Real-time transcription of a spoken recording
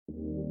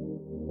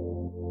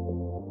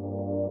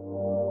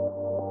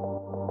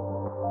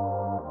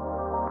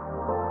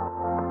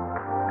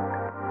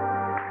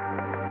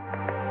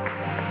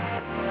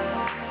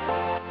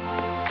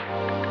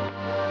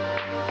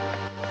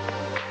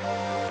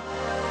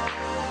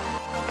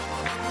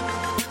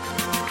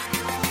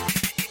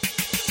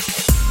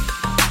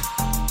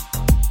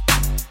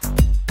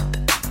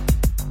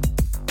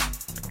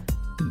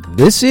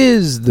This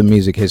is the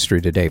Music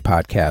History Today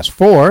podcast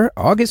for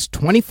August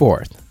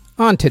 24th.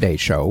 On today's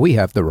show, we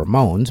have the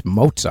Ramones,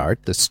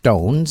 Mozart, the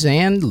Stones,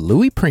 and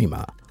Louis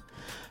Prima.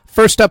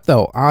 First up,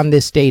 though, on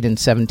this date in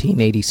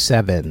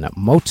 1787,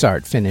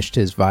 Mozart finished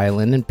his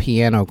violin and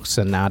piano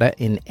sonata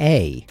in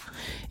A.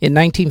 In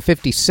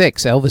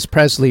 1956, Elvis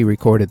Presley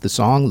recorded the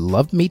song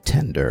Love Me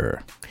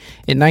Tender.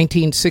 In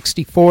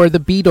 1964, the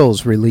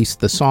Beatles released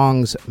the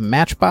songs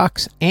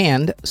Matchbox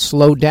and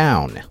Slow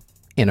Down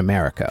in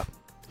America.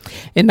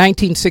 In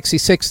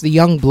 1966, the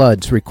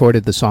Youngbloods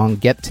recorded the song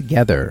Get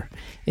Together.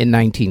 In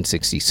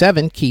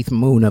 1967, Keith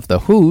Moon of The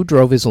Who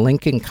drove his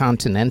Lincoln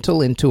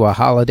Continental into a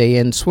Holiday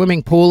Inn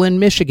swimming pool in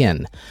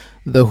Michigan.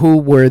 The Who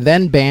were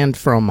then banned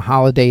from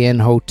Holiday Inn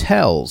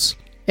hotels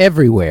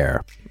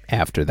everywhere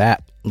after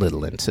that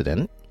little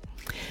incident.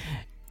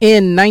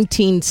 In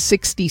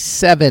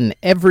 1967,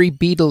 every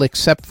Beatle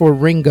except for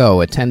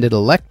Ringo attended a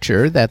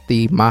lecture that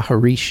the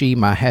Maharishi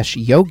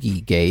Mahesh Yogi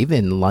gave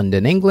in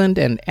London, England,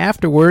 and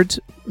afterwards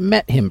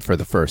met him for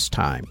the first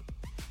time.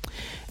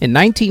 In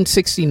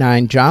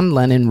 1969, John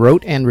Lennon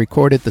wrote and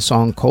recorded the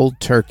song Cold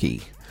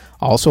Turkey.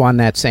 Also on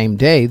that same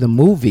day, the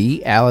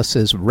movie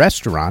Alice's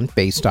Restaurant,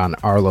 based on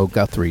Arlo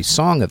Guthrie's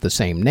song of the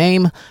same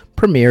name,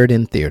 premiered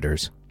in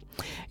theaters.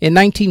 In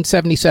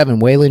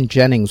 1977, Waylon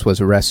Jennings was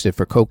arrested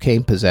for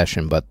cocaine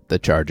possession, but the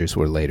charges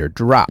were later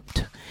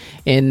dropped.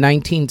 In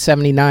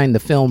 1979, the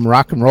film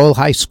Rock and Roll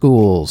High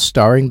School,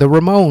 starring the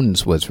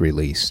Ramones, was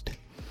released.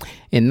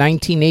 In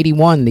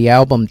 1981, the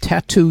album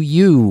Tattoo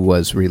You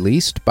was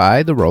released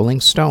by the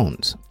Rolling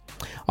Stones.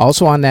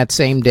 Also on that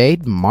same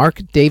date, Mark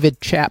David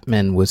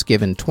Chapman was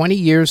given 20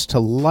 years to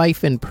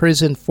life in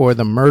prison for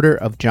the murder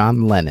of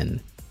John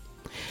Lennon.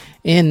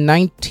 In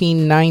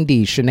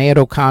 1990, Sinead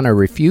O'Connor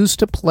refused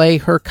to play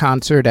her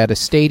concert at a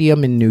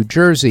stadium in New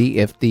Jersey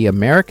if the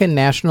American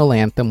National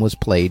Anthem was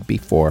played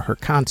before her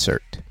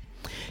concert.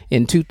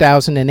 In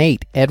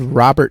 2008, Ed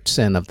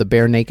Robertson of the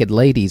Bare Naked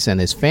Ladies and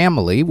his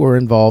family were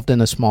involved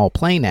in a small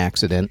plane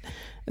accident.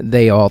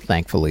 They all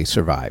thankfully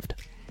survived.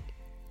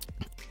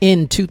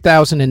 In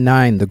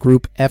 2009, the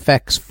group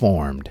FX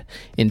formed.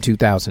 In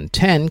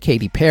 2010,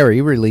 Katy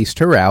Perry released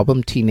her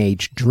album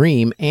Teenage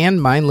Dream,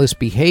 and Mindless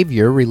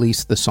Behavior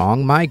released the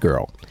song My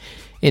Girl.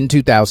 In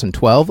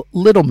 2012,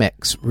 Little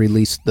Mix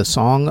released the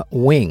song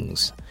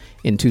Wings.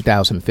 In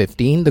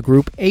 2015, the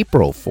group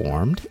April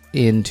formed.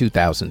 In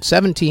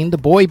 2017, the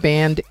boy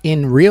band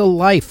In Real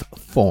Life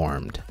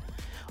formed.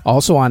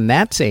 Also on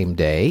that same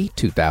day,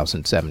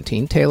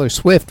 2017, Taylor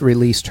Swift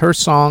released her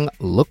song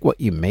Look What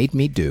You Made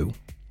Me Do.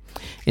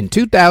 In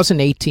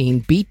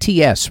 2018,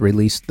 BTS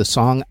released the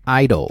song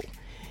Idol.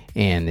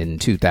 And in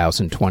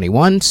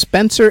 2021,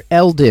 Spencer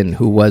Eldon,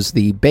 who was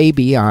the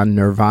baby on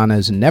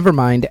Nirvana's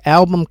Nevermind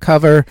album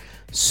cover,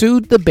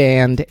 sued the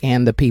band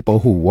and the people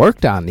who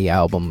worked on the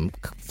album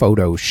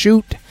photo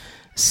shoot,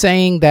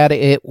 saying that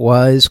it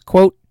was,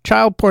 quote,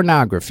 child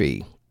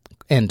pornography,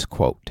 end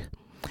quote,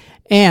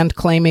 and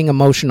claiming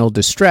emotional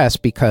distress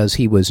because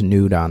he was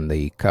nude on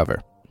the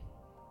cover.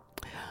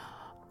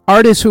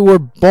 Artists who were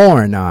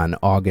born on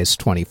August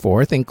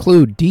 24th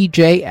include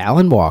DJ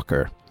Alan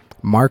Walker,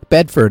 Mark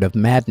Bedford of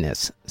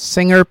Madness,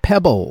 singer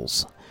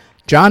Pebbles,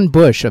 John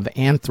Bush of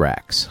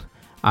Anthrax,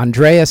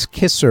 Andreas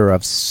Kisser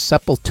of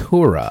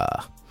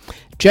Sepultura,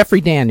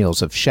 Jeffrey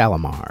Daniels of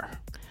Shalimar,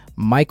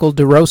 Michael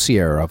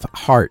DeRosier of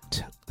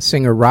Heart,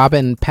 singer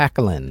Robin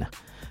Paquelin,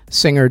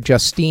 singer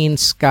Justine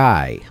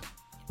Skye,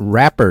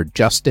 rapper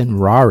Justin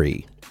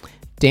Rari,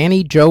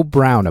 Danny Joe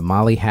Brown of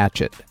Molly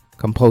Hatchet,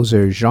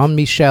 composer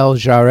Jean-Michel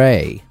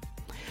Jarre,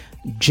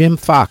 Jim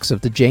Fox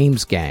of the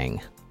James Gang,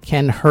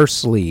 Ken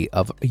Hursley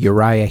of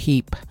Uriah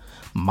Heep,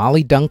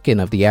 Molly Duncan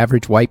of the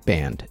Average White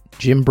Band,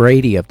 Jim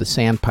Brady of the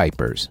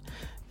Sandpipers,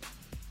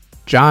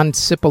 John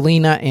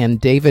Cipollina and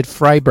David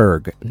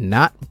Freiberg,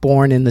 not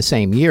born in the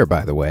same year,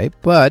 by the way,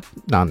 but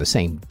on the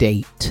same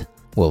date,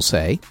 we'll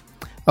say,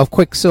 of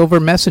Quicksilver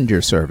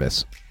Messenger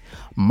Service,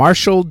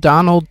 Marshall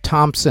Donald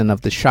Thompson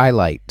of the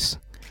Shylights,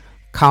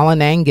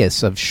 Colin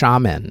Angus of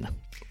Shaman,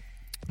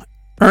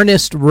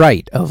 Ernest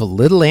Wright of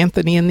Little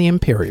Anthony and the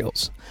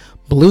Imperials,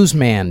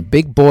 bluesman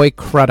Big Boy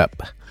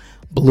Crudup,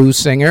 blues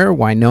singer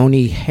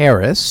Wynonie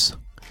Harris,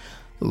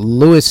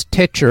 Louis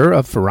Titcher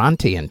of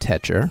Ferranti and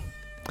Tetcher,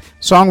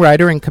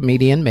 songwriter and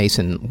comedian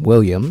Mason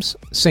Williams,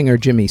 singer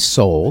Jimmy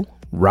Soul,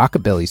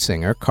 rockabilly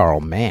singer Carl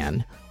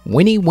Mann,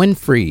 Winnie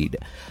Winfried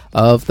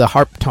of the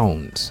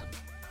Harptones,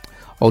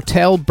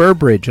 Otel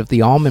Burbridge of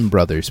the Allman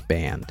Brothers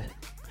Band,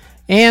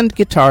 and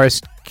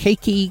guitarist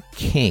Keiki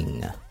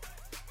King.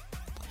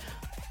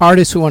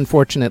 Artists who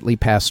unfortunately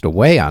passed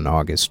away on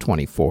August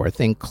 24th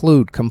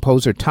include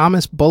composer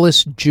Thomas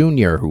Bullis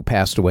Jr., who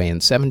passed away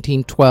in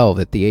 1712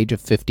 at the age of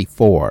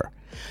 54.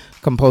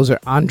 Composer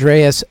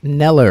Andreas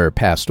Neller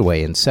passed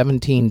away in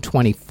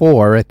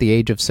 1724 at the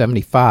age of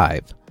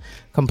 75.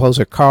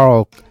 Composer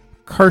Karl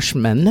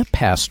Kirschman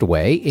passed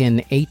away in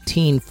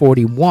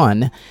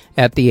 1841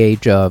 at the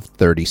age of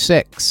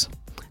 36.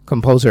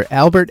 Composer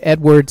Albert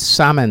Edward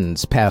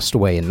Salmons passed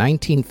away in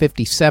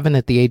 1957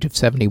 at the age of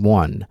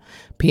 71.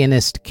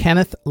 Pianist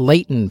Kenneth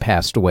Layton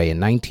passed away in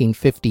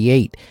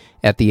 1958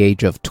 at the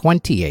age of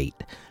 28.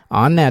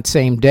 On that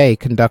same day,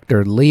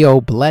 conductor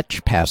Leo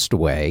Blech passed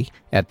away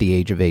at the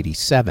age of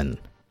 87.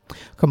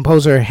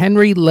 Composer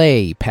Henry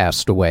Lay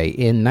passed away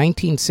in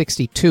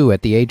 1962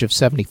 at the age of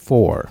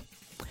 74.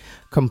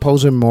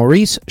 Composer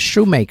Maurice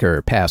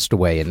Shoemaker passed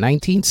away in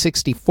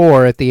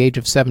 1964 at the age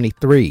of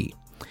 73.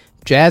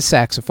 Jazz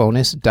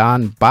saxophonist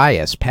Don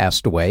Byas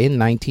passed away in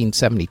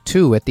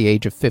 1972 at the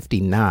age of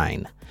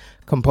 59.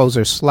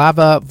 Composer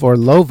Slava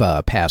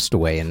Vorlova passed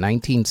away in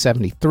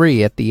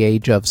 1973 at the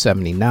age of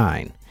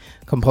 79.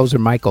 Composer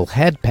Michael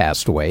Head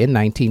passed away in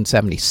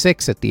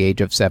 1976 at the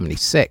age of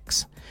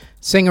 76.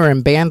 Singer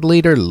and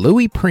bandleader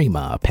Louis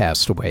Prima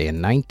passed away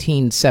in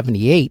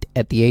 1978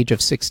 at the age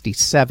of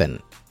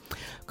 67.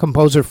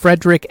 Composer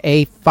Frederick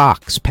A.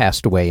 Fox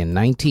passed away in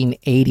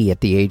 1980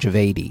 at the age of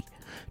 80.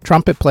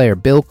 Trumpet player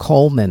Bill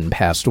Coleman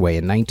passed away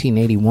in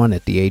 1981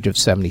 at the age of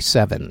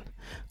 77.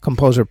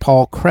 Composer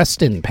Paul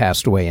Creston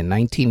passed away in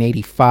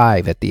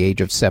 1985 at the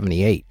age of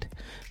 78.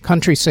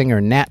 Country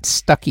singer Nat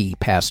Stuckey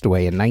passed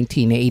away in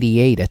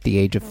 1988 at the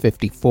age of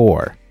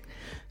 54.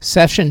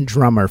 Session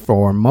drummer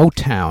for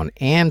Motown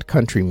and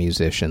country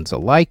musicians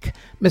alike,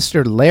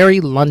 Mr.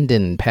 Larry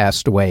London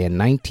passed away in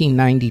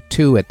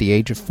 1992 at the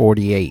age of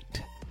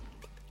 48.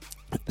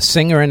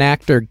 Singer and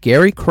actor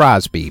Gary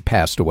Crosby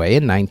passed away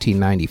in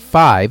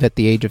 1995 at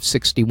the age of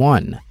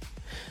 61.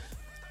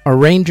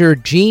 Arranger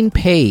Gene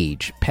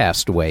Page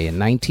passed away in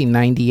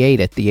 1998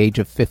 at the age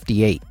of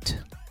 58.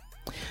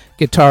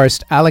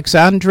 Guitarist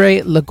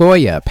Alexandre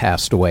Lagoya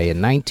passed away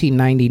in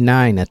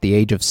 1999 at the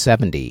age of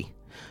 70.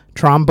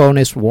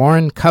 Trombonist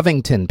Warren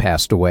Covington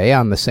passed away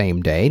on the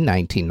same day,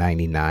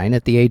 1999,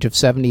 at the age of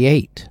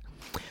 78.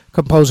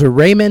 Composer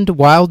Raymond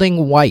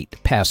Wilding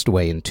White passed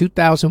away in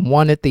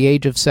 2001 at the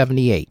age of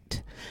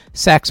 78.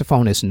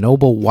 Saxophonist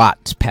Noble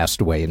Watts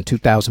passed away in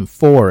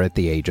 2004 at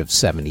the age of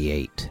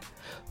 78.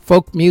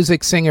 Folk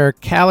music singer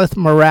Calith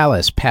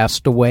Morales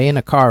passed away in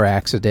a car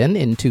accident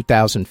in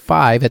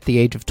 2005 at the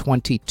age of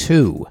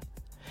 22.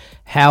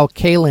 Hal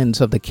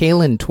Kalins of the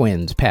Kalin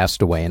Twins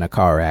passed away in a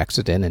car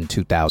accident in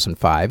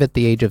 2005 at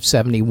the age of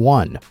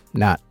 71.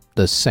 Not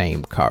the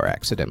same car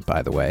accident,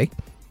 by the way.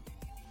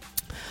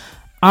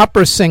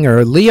 Opera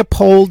singer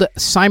Leopold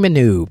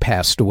Simoneau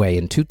passed away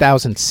in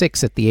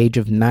 2006 at the age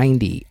of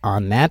 90.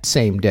 On that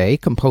same day,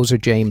 composer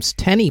James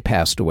Tenney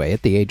passed away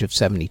at the age of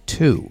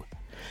 72.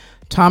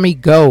 Tommy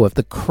Goh of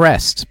the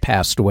Crests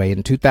passed away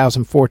in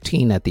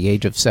 2014 at the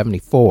age of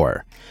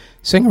 74.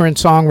 Singer and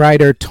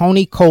songwriter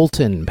Tony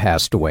Colton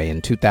passed away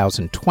in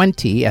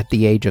 2020 at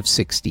the age of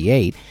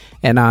 68.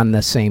 And on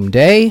the same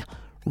day,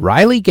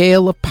 Riley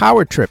Gale of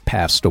Power Trip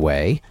passed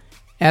away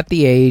at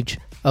the age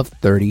of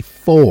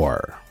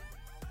 34.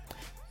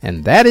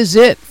 And that is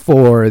it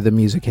for the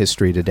Music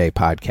History Today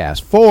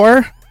podcast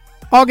for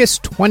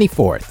August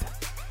 24th.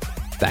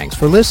 Thanks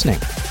for listening.